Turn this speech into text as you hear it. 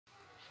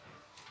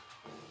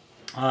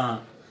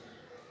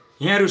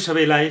यहाँहरू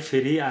सबैलाई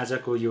फेरि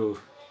आजको यो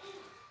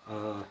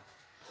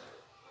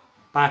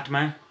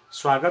पाठमा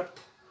स्वागत।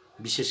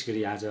 विशेष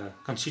गरी आज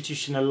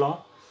कन्स्टिट्युसनल ल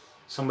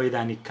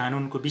संवैधानिक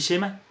कानुनको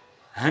विषयमा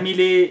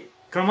हामीले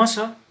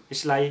क्रमशः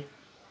यसलाई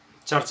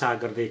चर्चा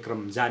गर्दै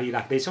क्रम जारी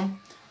राख्दैछौँ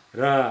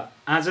र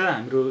आज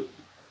हाम्रो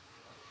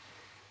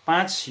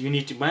 5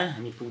 युनिटमा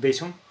हामी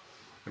पुग्दैछौँ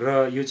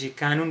र यो चाहिँ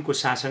कानुनको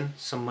शासन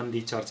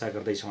सम्बन्धी चर्चा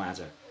गर्दैछौँ।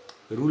 आज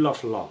रुल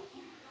अफ ल,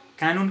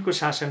 कानुनको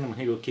शासन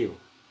भनेको के हो,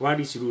 वाट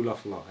इज रुल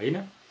अफ ल, हैन?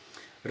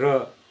 र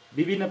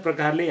विभिन्न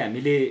प्रकारले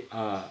हामीले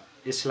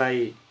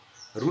यसलाई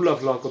रुल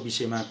अफ लको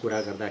विषयमा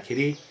कुरा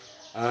गर्दाखेरि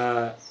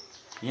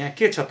यहाँ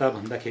के छ त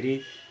भन्दाखेरि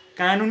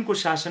कानुनको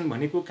शासन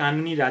भनेको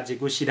कानुनी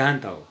राज्यको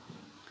सिद्धान्त हो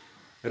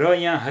र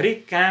यहाँ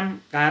हरेक काम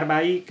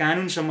कारबाही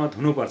कानुनसम्म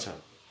हुनुपर्छ।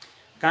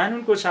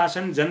 कानुनको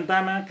शासन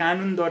जनतामा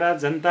कानुनद्वारा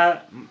जनता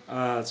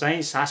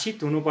चाहिँ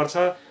शासित हुनुपर्छ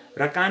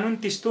र कानुन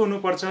त्यस्तो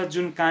हुनुपर्छ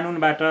जुन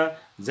कानुनबाट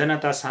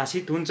जनता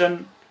शासित हुन्छन्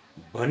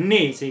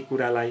भन्ने चाहिँ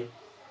कुरालाई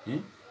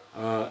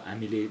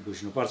हामीले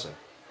बुझ्नुपर्छ।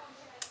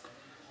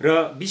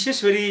 र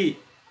विशेष गरी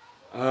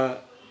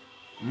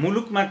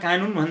मुलुकमा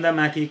कानुनभन्दा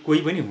माथि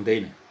कोही पनि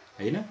हुँदैन,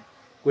 हैन?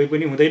 कोही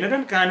पनि हुँदैन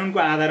र कानुनको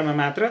आधारमा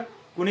मात्र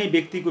कुनै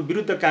व्यक्तिको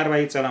विरुद्ध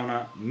कारबाही चलाउन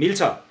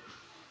मिल्छ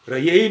र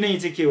यही नै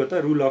चाहिँ के हो त,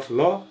 रुल अफ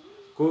ल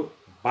को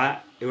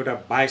एउटा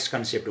बायस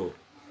कन्सेप्ट हो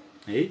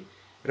है।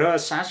 र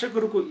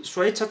शासकहरूको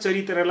स्वेच्छा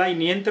चरित्रलाई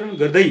नियन्त्रण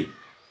गर्दै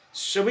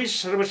सबै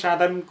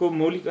सर्वसाधारणको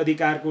मौलिक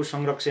अधिकारको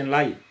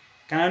संरक्षणलाई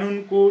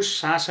कानुनको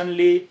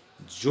शासनले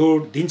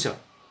जोड दिन्छ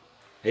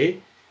है।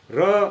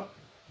 र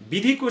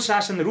विधिको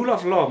शासन, रुल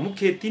अफ ल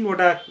मुख्य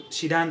 3वटा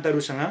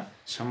सिद्धान्तहरूसँग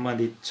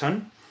सम्बन्धित छन्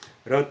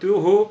र त्यो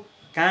हो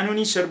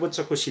कानुनी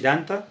सर्वोच्चको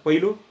सिद्धान्त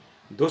पहिलो,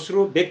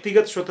 दोस्रो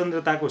व्यक्तिगत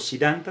स्वतन्त्रताको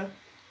सिद्धान्त,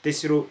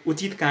 तेस्रो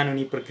उचित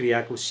कानुनी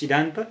प्रक्रियाको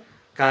सिद्धान्त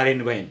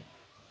कार्यान्वयन।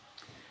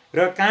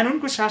 र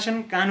कानुनको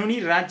शासन कानुनी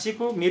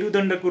राज्यको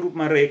मेरुदण्डको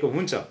रूपमा रहेको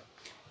हुन्छ।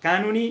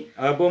 कानुनी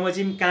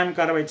बमोजिम काम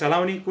कारबाही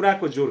चलाउने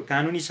कुराको जोड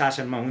कानुनी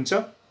शासनमा हुन्छ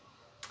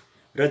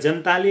र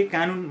जनताले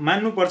कानुन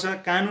मान्नुपर्छ।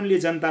 कानुनले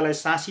जनतालाई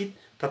शासित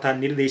तथा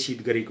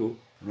निर्देशित गरेको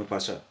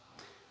हुनुपर्छ।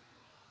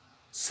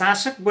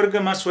 शासक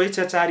वर्गमा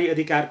स्वेच्छाचारी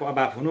अधिकारको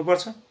अभाव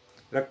हुनुपर्छ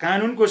र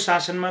कानुनको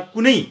शासनमा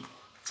कुनै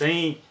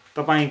चाहिँ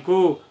तपाईको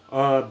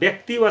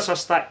व्यक्ति वा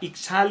संस्था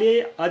इच्छाले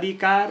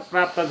अधिकार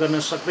प्राप्त गर्न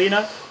सक्दैन।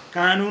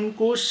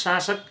 कानुनको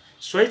शासक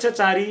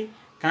स्वेच्छाचारी,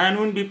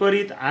 कानुन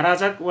विपरीत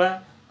अराजक वा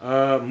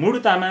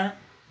मूढतामा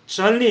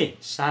चल्ने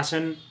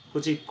शासनको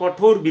चाहिँ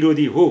कठोर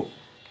विरोधी हो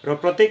र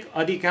प्रत्येक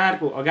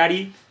अधिकारको अगाडि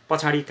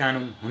पछाडि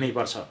कानुन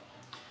हुनैपर्छ।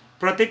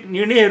 प्रत्येक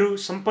निर्णयहरू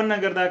सम्पन्न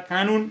गर्दा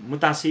कानुन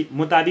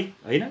मुताबिक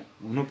हैन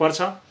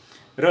हुनुपर्छ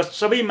र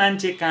सबै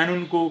मान्छे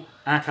कानुनको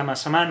आँखामा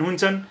समान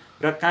हुन्छन्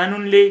र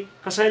कानुनले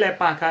कसैलाई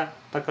पाखा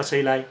त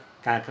कसैलाई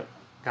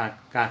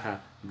काखा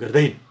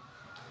गर्दैन।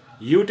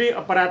 एउटै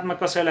अपराधमा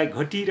कसैलाई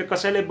घटी र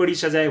कसैलाई बढी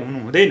सजाय हुनु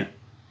हुँदैन।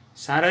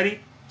 शारीरिक,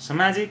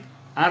 सामाजिक,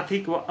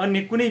 आर्थिक वा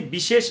अन्य कुनै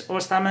विशेष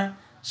अवस्थामा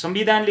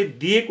संविधानले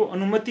दिएको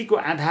अनुमतिको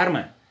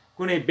आधारमा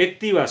कुनै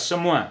व्यक्ति वा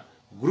समूह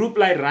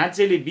ग्रुपलाई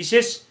राज्यले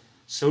विशेष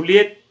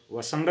सहुलियत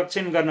वा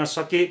संरक्षण गर्न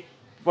सके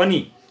पनि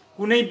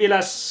कुनै बेला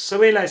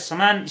सबैलाई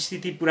समान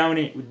स्थिति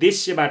पुर्याउने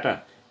उद्देश्यबाट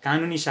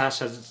कानुनी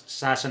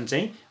शासन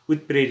चाहिँ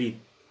उत्प्रेरित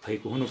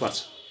भएको हुनुपर्छ।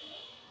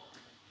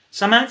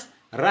 समाज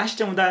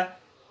राष्ट्र हुँदा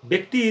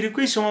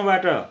व्यक्तिहरूकै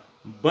समूहबाट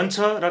बन्छ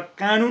र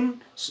कानुन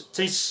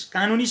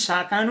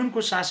चाहिँ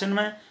कानुनको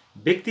शासनमा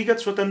व्यक्तिगत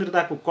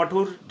स्वतन्त्रताको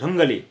कठोर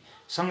ढङ्गले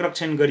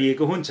संरक्षण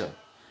गरिएको हुन्छ।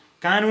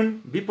 कानुन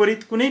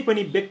विपरीत कुनै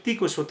पनि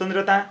व्यक्तिको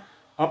स्वतन्त्रता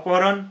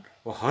अपहरण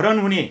वा हरण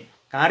हुने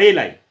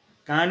कार्यलाई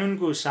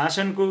कानुनको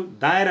शासनको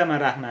दायरामा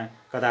राख्न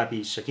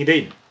कदापि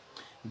सकिँदैन।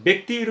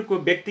 व्यक्तिहरूको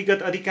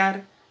व्यक्तिगत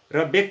अधिकार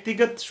र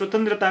व्यक्तिगत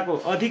स्वतन्त्रताको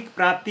अधिक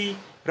प्राप्ति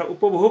र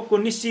उपभोगको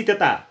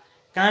निश्चितता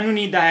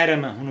कानुनी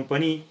दायरामा हुनु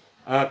पनि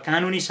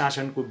कानुनी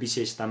शासनको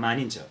विशेषता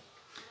मानिन्छ।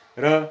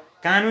 र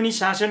कानुनी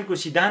शासनको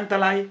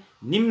सिद्धान्तलाई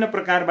निम्न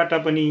प्रकारबाट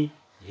पनि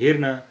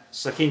हेर्न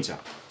सकिन्छ।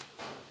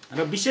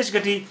 र विशेष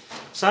गरी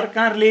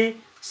सरकारले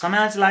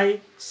समाजलाई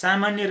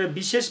सामान्य र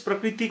विशेष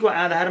प्रकृतिको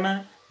आधारमा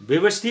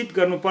व्यवस्थित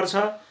गर्नुपर्छ।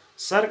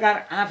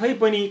 सरकार आफै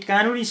पनि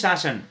कानुनी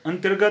शासन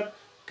अन्तर्गत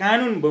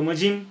कानुन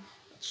बमोजिम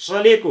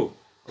चलेको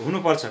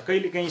हुनुपर्छ।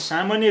 कहिलेकाहीँ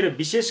सामान्य र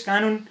विशेष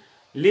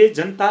कानुनले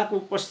जनताको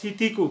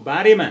उपस्थितिको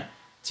बारेमा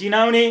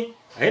चिनाउने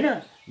हैन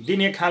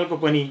दिने खालको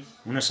पनि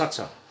हुन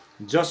सक्छ,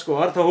 जसको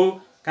अर्थ हो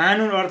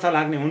कानुन अर्थ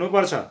लाग्ने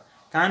हुनुपर्छ।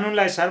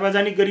 कानुनलाई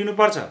सार्वजनिक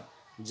गरिनुपर्छ।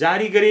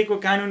 जारी गरिएको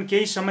कानुन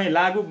केही समय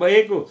लागू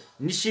भएको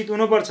निश्चित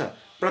हुनुपर्छ।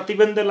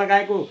 प्रतिबन्ध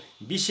लगाएको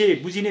विषय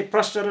बुझिने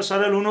प्रष्ट र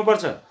सरल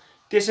हुनुपर्छ।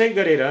 त्यसै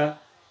गरेर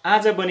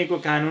आज बनेको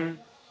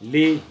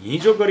कानुनले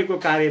हिजो गरेको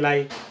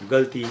कार्यलाई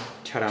गल्ती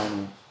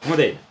ठहराउनु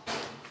हुँदैन।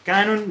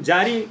 कानुन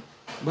जारी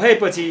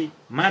भएपछि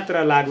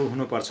मात्र लागू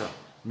हुनुपर्छ।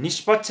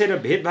 निष्पक्ष र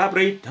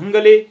भेदभावरहित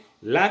ढङ्गले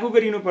लागू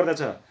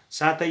गरिनुपर्दछ।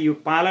 साथै यो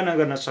पालना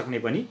गर्न सक्ने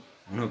पनि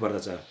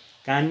हुनुपर्दछ।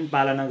 कानुन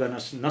पालना गर्न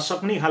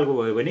नसक्ने खालको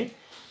भयो भने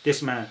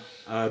त्यसमा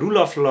रुल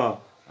अफ ल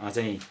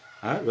चाहिँ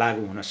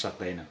लागू हुन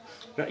सक्दैन।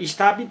 र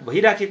स्थापित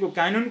भइराखेको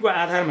कानुनको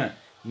आधारमा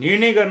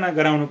निर्णय गर्न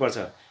गराउनुपर्छ।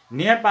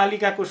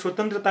 न्यायपालिकाको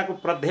स्वतन्त्रताको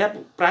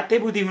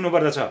प्रात्यबुद्धि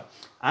हुनुपर्दछ।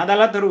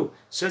 अदालतहरू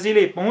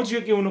सजिलै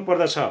पहुँचयोग्य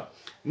हुनुपर्दछ।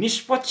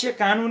 निष्पक्ष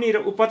कानुनी र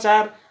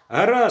उपचार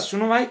र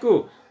सुनवाईको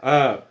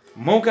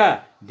मौका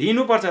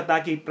दिनुपर्छ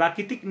ताकि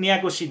प्राकृतिक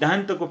न्यायको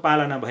सिद्धान्तको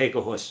पालना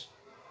भएको होस्।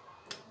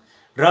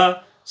 र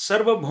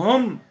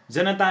सार्वभौम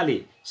जनताले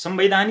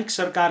संवैधानिक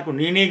सरकारको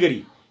निर्णय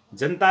गरी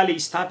जनताले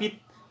स्थापित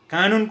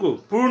कानुनको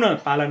पूर्ण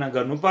पालना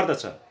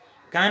गर्नुपर्दछ।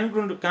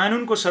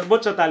 कानुनको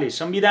सर्वोच्चताले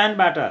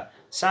संविधानबाट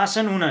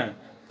शासन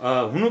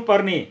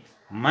हुनुपर्ने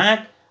माग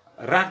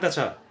राख्दछ।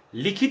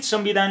 लिखित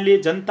संविधानले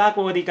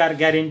जनताको अधिकार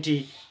ग्यारेन्टी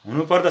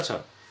हुनुपर्दछ।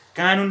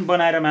 कानुन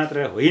बनाएर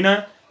मात्र होइन,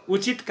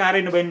 उचित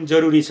कार्यान्वयन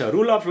जरुरी छ।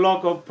 रुल अफ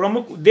लको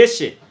प्रमुख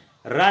उद्देश्य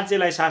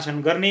राज्यलाई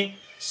शासन गर्ने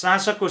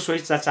शासकको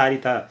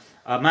स्वेच्छाचारिता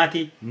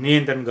माथि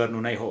नियन्त्रण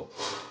गर्नु नै हो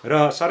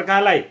र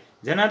सरकारलाई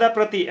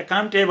जनताप्रति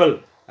एकाउन्टेबल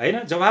होइन,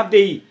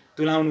 जवाबदेही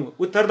तुल्याउनु,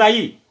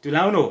 उत्तरदायी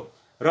तुल्याउनु हो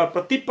र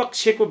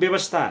प्रतिपक्षको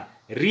व्यवस्था,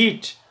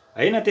 रिट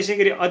होइन, त्यसै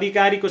गरी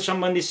अधिकारीको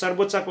सम्बन्धी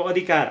सर्वोच्चको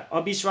अधिकार,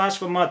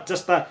 अविश्वासको मत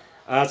जस्ता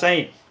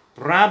चाहिँ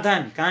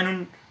प्रावधान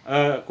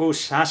कानुनको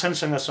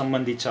शासनसँग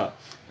सम्बन्धित छ।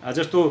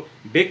 जस्तो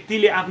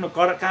व्यक्तिले आफ्नो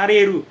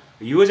कार्यहरू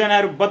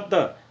योजनाहरूबद्ध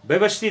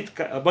व्यवस्थित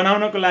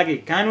बनाउनको लागि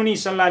कानुनी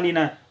सल्लाह लिन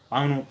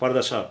पाउनु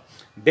पर्दछ।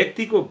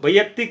 व्यक्तिको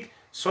वैयक्तिक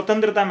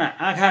स्वतन्त्रतामा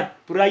आघात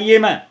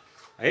पुर्याइएमा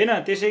होइन,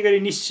 त्यसै गरी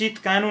निश्चित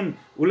कानुन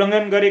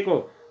उल्लङ्घन गरेको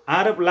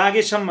आरोप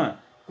लागेसम्म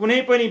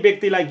कुनै पनि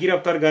व्यक्तिलाई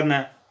गिरफ्तार गर्न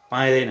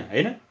पाइँदैन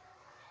होइन।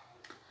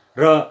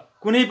 र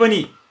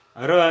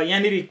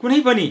यहाँनिर कुनै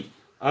पनि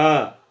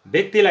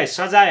व्यक्तिलाई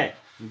सजाय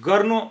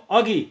गर्नु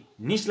अघि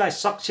निजलाई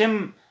सक्षम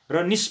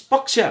र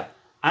निष्पक्ष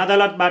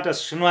अदालतबाट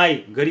सुनवाई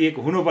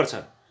गरिएको हुनुपर्छ।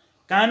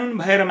 कानुन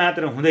भएर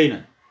मात्र हुँदैन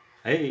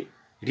है,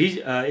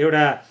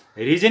 एउटा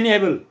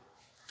रिजनेबल,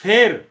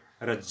 फेयर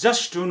र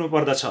जस्ट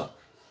हुनुपर्दछ।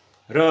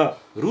 र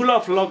रुल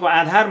अफ लको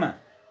आधारमा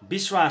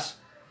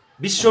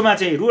विश्वमा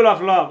चाहिँ रुल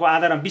अफ लको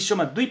आधारमा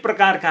विश्वमा दुई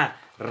प्रकारका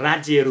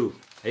राज्यहरू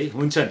है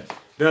हुन्छन्।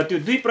 र त्यो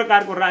दुई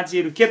प्रकारको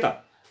राज्यहरू के त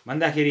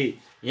भन्दाखेरि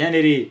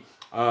यहाँनिर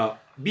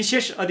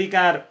विशेष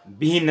अधिकार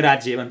विहीन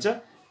राज्य भन्छ,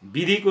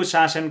 विधिको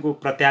शासनको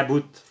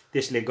प्रत्याभूत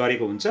त्यसले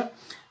गरेको हुन्छ।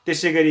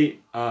 त्यसै गरी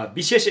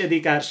विशेष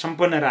अधिकार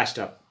सम्पन्न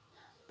राष्ट्र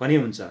पनि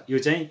हुन्छ। यो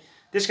चाहिँ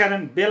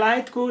त्यसकारण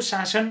बेलायतको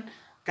शासन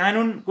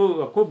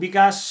कानुनको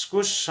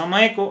विकासको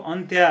समयको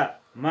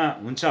अन्त्यमा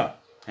हुन्छ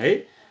है।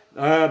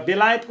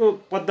 बेलायतको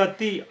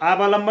पद्धति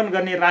अवलम्बन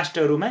गर्ने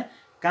राष्ट्रहरूमा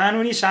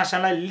कानुनी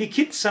शासनलाई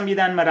लिखित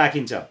संविधानमा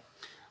राखिन्छ।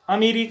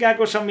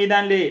 अमेरिकाको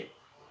संविधानले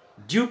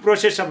ड्यू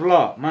प्रोसेस अफ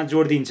लमा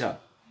जोड दिन्छ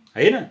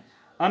होइन।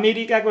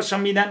 अमेरिकाको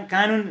संविधान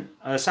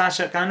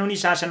कानुनी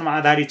शासनमा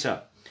आधारित छ।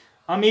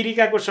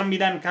 अमेरिकाको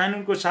संविधान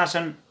कानुनको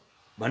शासन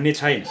भन्ने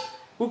छैन।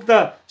 उक्त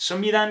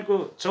संविधानको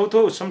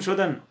चौथो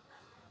संशोधन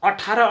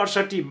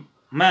 1868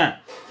 मा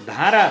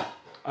धारा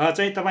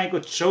चाहिँ तपाईँको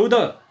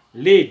 14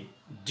 ले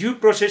ड्यू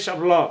प्रोसेस अफ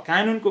ल,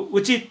 कानुनको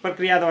उचित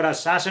प्रक्रियाद्वारा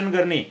शासन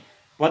गर्ने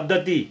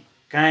पद्धति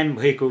कायम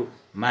भएको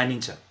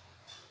मानिन्छ।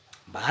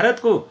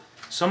 भारतको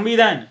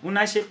संविधान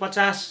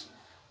 1950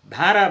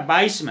 धारा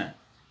 22 मा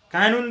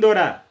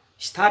कानुनद्वारा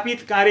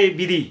स्थापित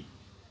कार्यविधि,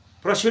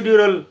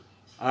 प्रोसिड्युरल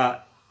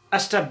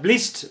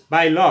एस्टाब्लिस्ड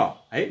बाई ल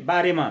है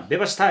बारेमा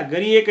व्यवस्था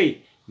गरिएकै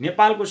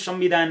नेपालको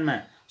संविधानमा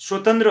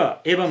स्वतन्त्र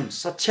एवं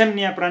सक्षम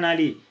न्याय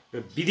प्रणाली र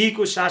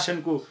विधिको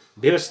शासनको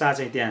व्यवस्था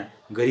चाहिँ त्यहाँ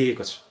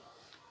गरिएको छ।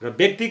 र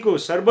व्यक्तिको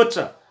सर्वोच्च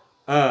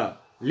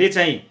ले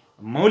चाहिँ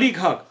मौलिक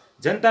हक,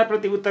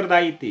 जनताप्रति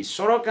उत्तरदायित्व,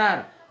 सरोकार,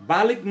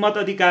 बालिग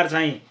मताधिकार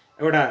चाहिँ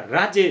एउटा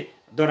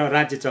राज्यद्वारा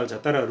राज्य चल्छ।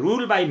 तर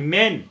रुल बाई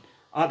मेन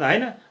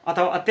होइन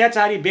अथवा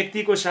अत्याचारी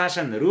व्यक्तिको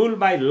शासन, रुल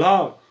बाई ल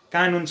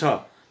कानुन छ।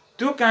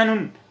 त्यो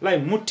कानुनलाई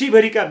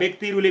मुठीभरिका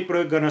व्यक्तिहरूले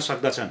प्रयोग गर्न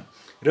सक्दछन्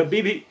र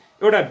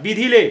एउटा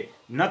विधिले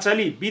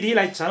नचली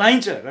विधिलाई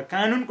चलाइन्छ र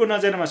कानुनको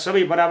नजरमा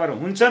सबै बराबर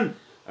हुन्छन्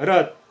र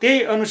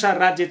त्यही अनुसार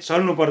राज्य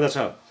चल्नु पर्दछ।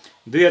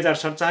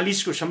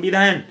 2047 को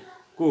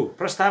संविधानको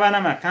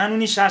प्रस्तावनामा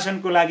कानुनी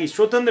शासनको लागि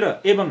स्वतन्त्र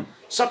एवं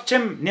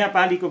सक्षम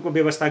न्यायपालिकाको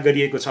व्यवस्था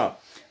गरिएको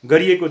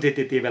थियो।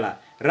 त्यति बेला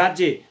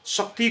राज्य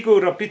शक्तिको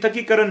र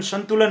पृथकीकरण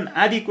सन्तुलन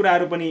आदि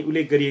कुराहरू पनि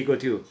उल्लेख गरिएको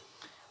थियो।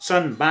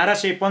 सन्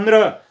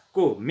 1215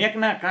 को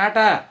मेग्ना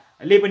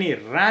कार्टाले पनि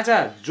राजा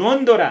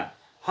जोनद्वारा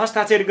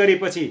हस्ताक्षर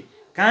गरेपछि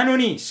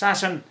कानुनी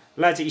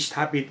शासनलाई चाहिँ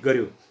स्थापित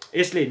गर्यो।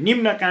 यसले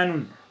निम्न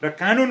कानुन र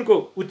कानुनको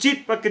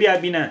उचित प्रक्रिया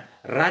बिना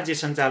राज्य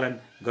सञ्चालन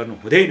गर्नु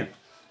हुँदैन।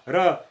 र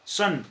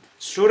सन्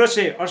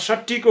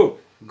 1668 को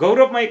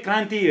गौरवमय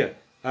क्रान्ति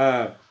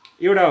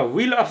एउटा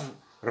विल अफ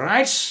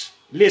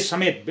राइट्सले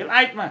समेत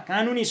बेलायतमा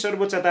कानुनी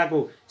सर्वोच्चताको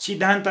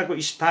सिद्धान्तको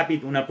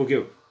स्थापित हुन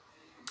पुग्यो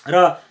र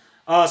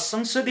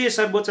संसदीय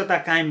सर्वोच्चता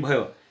कायम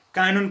भयो।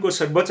 कानुनको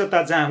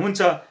सर्वोच्चता जहाँ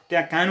हुन्छ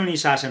त्यहाँ कानुनी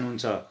शासन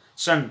हुन्छ।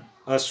 सन्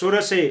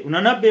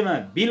 1689 मा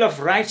बिल अफ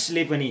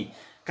राइट्सले पनि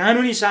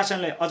कानुनी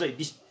शासनलाई अझ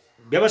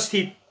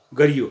व्यवस्थित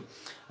गरियो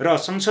र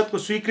संसदको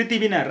स्वीकृति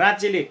बिना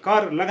राज्यले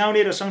कर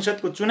लगाउने र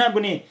संसदको चुनाव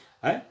हुने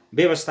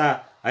व्यवस्था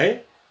है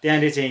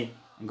त्यहाँले चाहिँ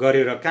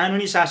गर्यो। र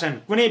कानुनी शासन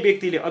कुनै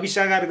व्यक्तिले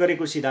अविष्कार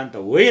गरेको सिद्धान्त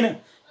होइन।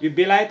 यो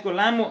बेलायतको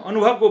लामो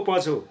अनुभवको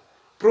पछि हो।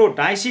 प्रो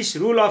डाइसिस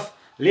रुल अफ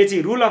ले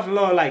चाहिँ रुल अफ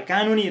ललाई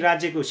कानुनी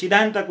राज्यको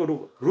सिद्धान्तको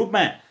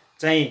रूपमा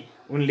चाहिँ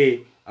उनले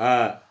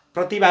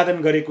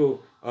प्रतिपादन गरेको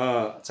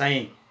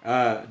चाहिँ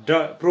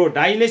प्रो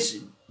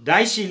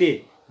डाइसीले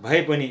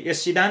भए पनि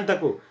यस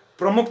सिद्धान्तको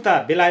प्रमुखता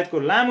बेलायतको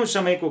लामो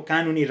समयको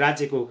कानुनी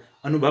राज्यको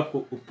अनुभवको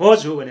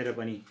उपज हो भनेर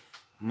पनि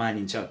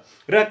मानिन्छ।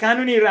 र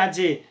कानुनी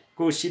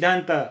राज्यको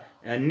सिद्धान्त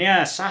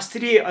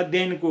न्यायशास्त्रीय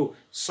अध्ययनको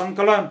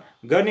सङ्कलन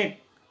गर्ने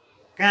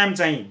काम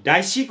चाहिँ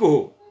डाइसीको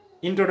हो।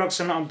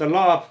 Introduction of the law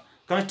of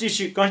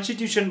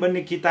constitution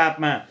भन्ने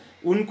किताबमा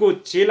उनको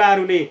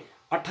चेलाहरूले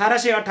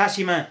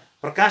 1888 मा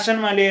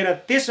प्रकाशनमा लिएर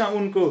त्यसमा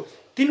उनको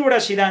 3वटा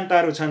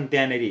सिद्धान्तहरू छन्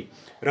त्यहाँनेरि।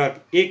 र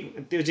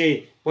त्यो चाहिँ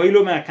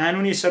पहिलोमा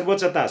कानुनी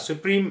सर्वोच्चता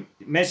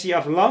सुप्रिमेसी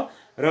अफ ल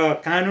र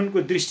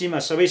कानुनको दृष्टिमा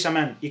सबै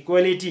समान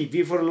equality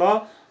before law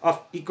of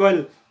equal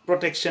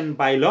protection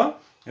by ल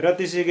र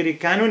त्यसै गरी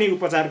कानुनी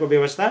उपचारको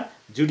व्यवस्था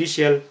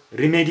जुडिसियल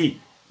रिमेडी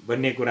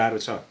भन्ने कुराहरू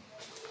छ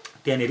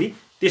त्यहाँनेरि।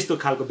 त्यस्तो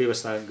खालको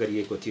व्यवस्था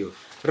गरिएको थियो।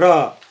 र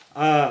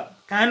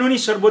कानुनी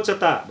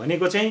सर्वोच्चता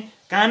भनेको चाहिँ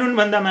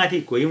कानुनभन्दा माथि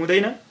कोही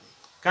हुँदैन,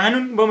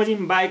 कानुन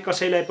बमोजिम बाहेक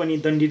कसैलाई पनि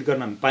दण्डित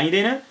गर्न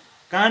पाइँदैन,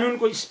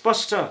 कानुनको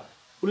स्पष्ट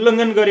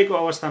उल्लङ्घन गरेको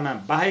अवस्थामा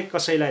बाहेक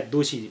कसैलाई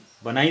दोषी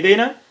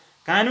बनाइँदैन,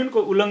 कानुनको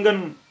उल्लङ्घन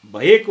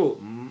भएको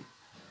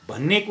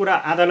भन्ने कुरा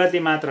अदालतले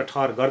मात्र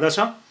ठहर गर्दछ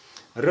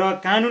र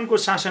कानुनको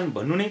शासन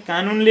भन्नु नै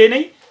कानुनले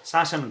नै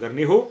शासन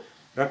गर्ने हो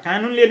र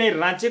कानुनले नै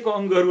राज्यको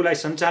अङ्गहरूलाई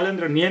सञ्चालन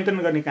र नियन्त्रण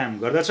गर्ने काम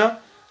गर्दछ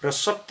र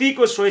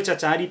शक्तिको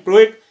स्वेच्छाचारी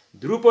प्रयोग,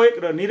 दुरुपयोग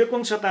र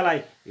निरंकुशतालाई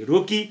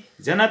रोकी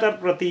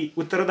जनताप्रति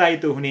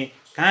उत्तरदायित्व हुने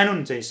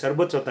कानुन चाहिँ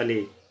सर्वोच्चताले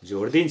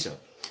जोड दिन्छ।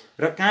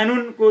 र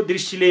कानुनको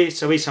दृष्टिले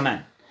सबै समान,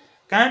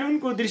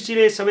 कानुनको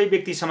दृष्टिले सबै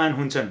व्यक्ति समान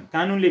हुन्छन्,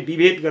 कानुनले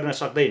विभेद गर्न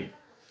सक्दैन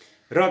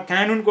र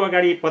कानुनको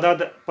अगाडि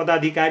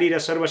पदाधिकारी र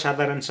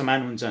सर्वसाधारण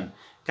समान हुन्छन्।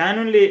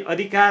 कानुनले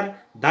अधिकार,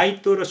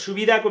 दायित्व र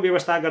सुविधाको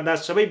व्यवस्था गर्दा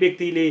सबै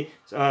व्यक्तिले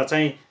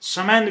चाहिँ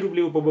समान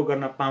रूपले उपभोग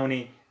गर्न पाउने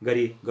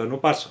गरी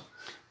गर्नुपर्छ।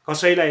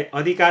 कसैलाई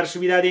अधिकार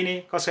सुविधा दिने,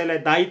 कसैलाई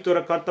दायित्व र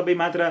कर्तव्य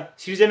मात्र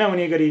सिर्जना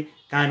हुने गरी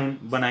कानुन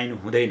बनाइनु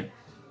हुँदैन।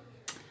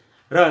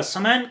 र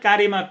समान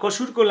कार्यमा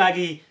कसुरको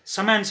लागि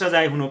समान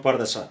सजाय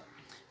हुनुपर्दछ।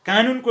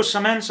 कानुनको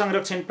समान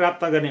संरक्षण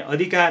प्राप्त गर्ने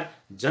अधिकार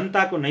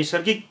जनताको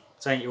नैसर्गिक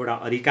चाहिँ एउटा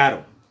अधिकार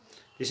हो।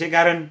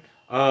 त्यसैकारण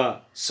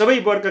सबै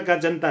वर्गका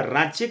जनता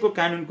राज्यको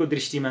कानुनको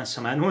दृष्टिमा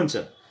समान हुन्छ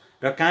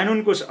र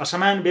कानुनको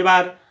असमान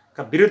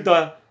व्यवहारका विरुद्ध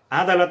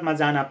अदालतमा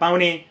जान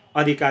पाउने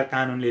अधिकार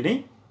कानुनले नै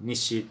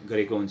निश्चित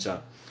गरेको हुन्छ।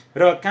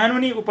 र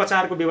कानुनी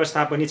उपचारको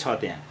व्यवस्था पनि छ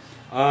त्यहाँ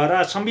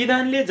र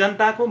संविधानले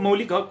जनताको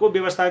मौलिक हकको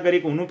व्यवस्था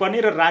गरेको हुनुपर्ने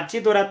र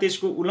राज्यद्वारा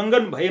त्यसको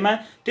उल्लङ्घन भएमा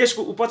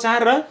त्यसको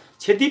उपचार र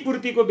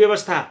क्षतिपूर्तिको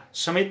व्यवस्था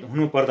समेत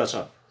हुनुपर्दछ।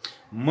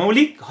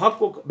 मौलिक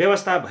हकको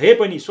व्यवस्था भए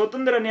पनि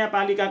स्वतन्त्र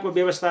न्यायपालिकाको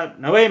व्यवस्था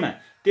नभएमा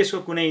त्यसको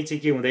कुनै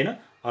चाहिँ के हुँदैन,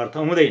 अर्थ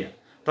हुँदैन।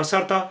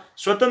 तसर्थ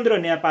स्वतन्त्र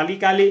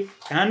न्यायपालिकाले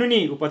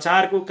कानुनी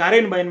उपचारको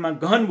कार्यान्वयनमा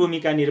गहन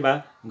भूमिका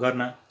निर्वाह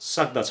गर्न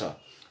सक्दछ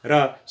र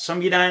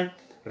संविधान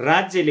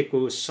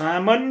राज्यको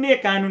सामान्य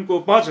कानुनको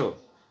उपज हो।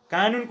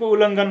 कानुनको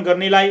उल्लङ्घन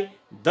गर्नेलाई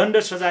दण्ड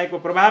सजायको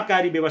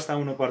प्रभावकारी व्यवस्था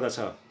हुनुपर्दछ।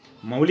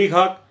 मौलिक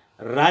हक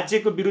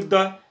राज्यको विरुद्ध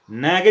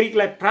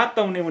नागरिकलाई प्राप्त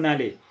हुने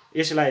हुनाले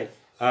यसलाई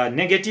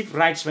नेगेटिभ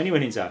राइट्स पनि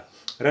भनिन्छ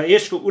र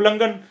यसको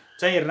उल्लङ्घन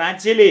चाहिँ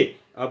राज्यले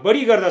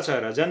बढी गर्दछ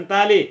र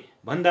जनताले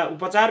भन्दा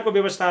उपचारको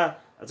व्यवस्था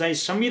चाहिँ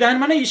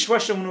संविधानमा नै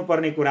स्पष्ट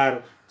हुनुपर्ने कुराहरू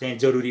चाहिँ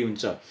जरुरी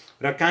हुन्छ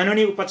र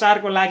कानुनी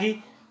उपचारको लागि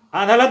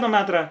अदालतमा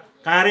मात्र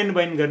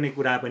कार्यान्वयन गर्ने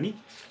कुरा पनि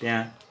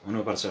त्यहाँ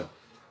हुनुपर्छ।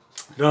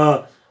 र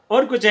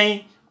अर्को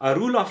चाहिँ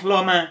रुल अफ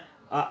लमा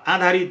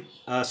आधारित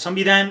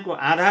संविधानको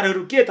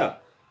आधारहरू के त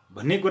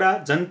भन्ने कुरा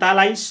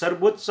जनतालाई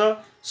सर्वोच्च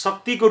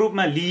शक्तिको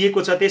रूपमा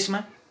लिएको छ। त्यसमा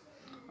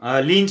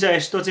लिन्छ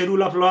यस्तो चाहिँ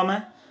रुल अफ लमा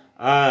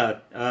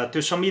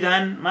त्यो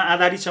संविधानमा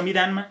आधारित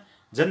संविधानमा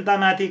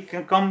जनतामाथि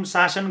कम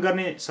शासन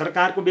गर्ने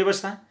सरकारको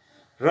व्यवस्था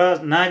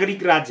र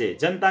नागरिक राज्य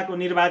जनताको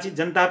निर्वाचित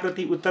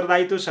जनताप्रति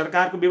उत्तरदायित्व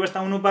सरकारको व्यवस्था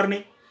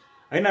हुनुपर्ने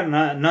हैन।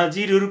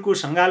 नजिरहरूको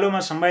सङ्गालोमा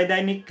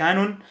संवैधानिक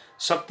कानुन,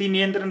 शक्ति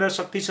नियन्त्रण र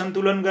शक्ति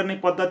सन्तुलन गर्ने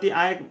पद्धति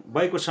आयोग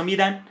भएको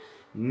संविधान,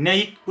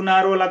 न्यायिक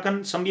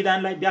पुनरावलोकन,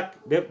 संविधानलाई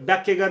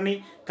व्याख्या गर्ने,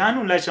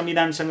 कानुनलाई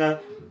संविधानसँग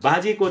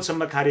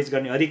बाजेकोसँग खारेज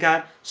गर्ने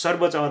अधिकार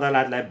सर्वोच्च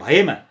अदालतलाई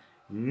भएमा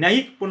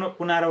न्यायिक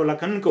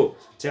पुनरावलोकनको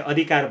चाहिँ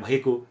अधिकार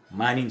भएको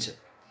मानिन्छ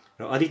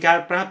र अधिकार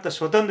प्राप्त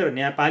स्वतन्त्र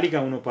न्यायपालिका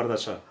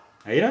हुनुपर्दछ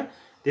हैन।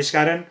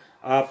 त्यसकारण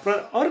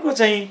अर्को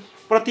चाहिँ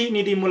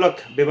प्रतिनिधिमूलक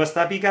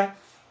व्यवस्थापिका,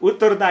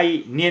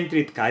 उत्तरदायी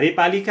नियन्त्रित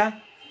कार्यपालिका,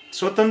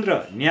 स्वतन्त्र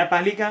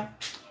न्यायपालिका,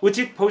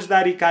 उचित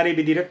फौजदारी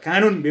कार्यविधि र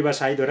कानुन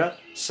व्यवसायद्वारा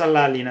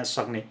सल्लाह लिन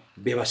सक्ने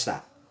व्यवस्था।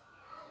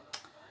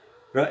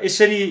 र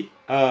यसरी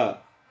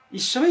यी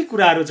सबै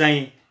कुराहरू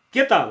चाहिँ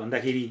के त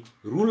भन्दाखेरि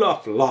रुल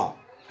अफ ल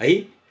है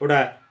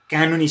एउटा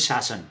कानुनी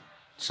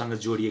शासनसँग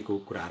जोडिएको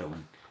कुराहरू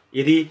हुन्।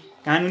 यदि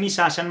कानुनी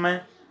शासनमा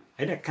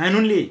हैन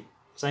कानुनले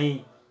चाहिँ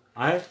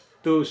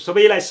त्यो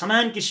सबैलाई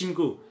समान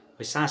किसिमको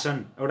शासन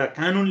एउटा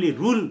कानुनले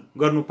रुल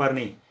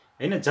गर्नुपर्ने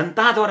हैन,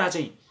 जनताद्वारा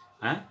चाहिँ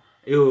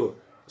यो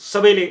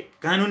सबैले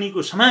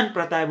कानुनीको समान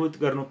प्रत्याभूत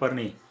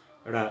गर्नुपर्ने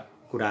एउटा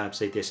कुरा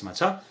चाहिँ त्यसमा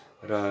छ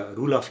र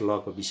रुल अफ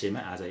लको विषयमा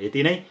आज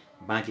यति नै।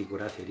 बाँकी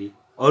कुरा फेरि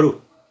अरू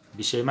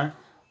विषयमा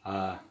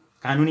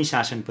कानुनी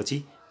शासनपछि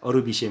अरू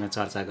विषयमा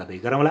चर्चा गर्दै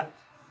गरौँला।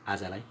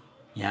 आजलाई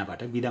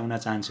यहाँबाट बिदा हुन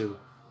चाहन्छु।